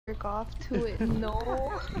jerk off to it.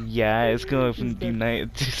 No. Yeah, it's gonna He's be gonna, nice.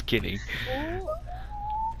 Just kidding. Oh,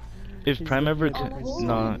 If he's Prime gonna ever, make it push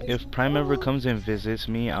nah, seconds. if Prime ever comes and visits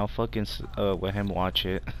me, I'll fucking let him watch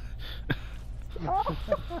it.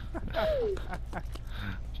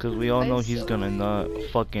 Cause we all I know he's gonna see. nut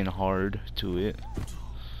fucking hard to it,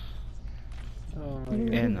 Oh my god,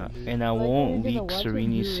 dude. and I Like how won't you're gonna leak watch him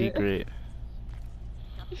Sereni's do it. secret.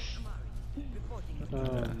 Oh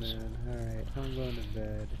man, alright, I'm going to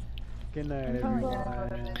bed. Good night, I'm probably gonna go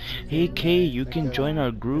to everyone. bed Hey too. Good Kay, night, you can join our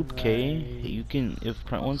Nicole. Good group, Kay. night. You can if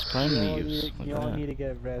once Prime leaves. Look You at all that. need to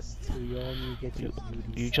get rest too. You all need to get your You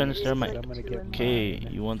beauty trying to start sleep, my? because I'm gonna get Kay,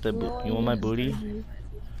 mine. you want that? You want my booty?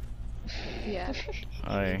 Yeah.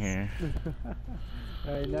 Alright, here.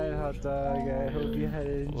 Alright, night, hot dog. I hope you had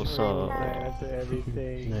an What's enjoyable up? night after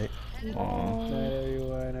everything. Night. Aw. Night,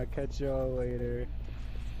 everyone. I'll catch you all later.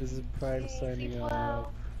 This is Prime signing off.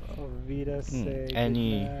 Oh, Vita say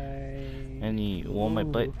Annie, goodnight. Annie, you want my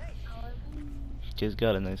butt? Ooh. Just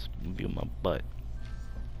got a nice view of my butt.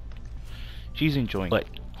 She's enjoying. But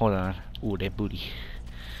hold on. Ooh, that booty.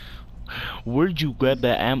 Where'd you grab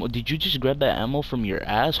that ammo? Did you just grab that ammo from your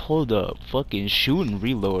ass? Hold up. Fucking shoot and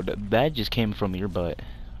reload. That just came from your butt.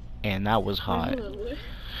 And that was hot.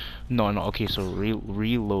 No, no, okay, so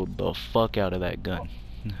reload the fuck out of that gun.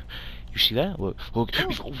 You see that? Look, look.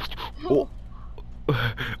 Oh. Oh.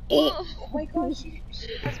 Oh my gosh, she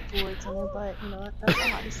has bullets on her butt, you know, that's the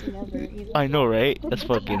hottest thing ever. Either. I know, right? That's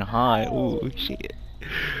fucking hot. Ooh, shit.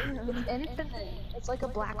 It's infinite. It's like a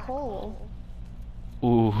black hole.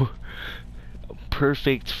 Ooh.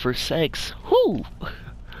 Perfect for sex. Whoo!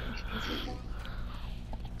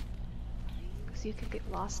 Because you could get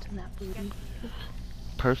lost in that booty.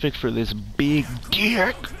 Perfect for this big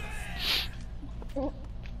dick.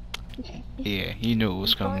 Yeah, you knew it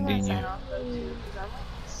was coming, didn't you? I'm like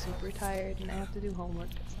super tired and I have to do homework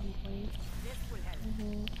at some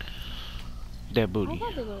point. That booty.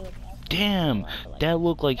 Damn, that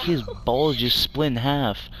looked like his balls just split in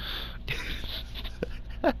half.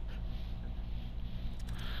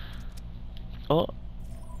 Oh.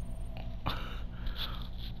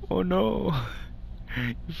 Oh no.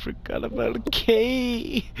 You forgot about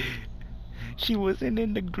Kay. She wasn't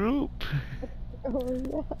in the group. Oh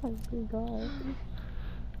yeah, I forgot.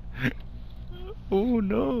 Oh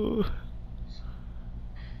no.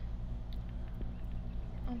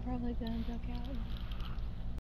 I'm probably gonna duck out.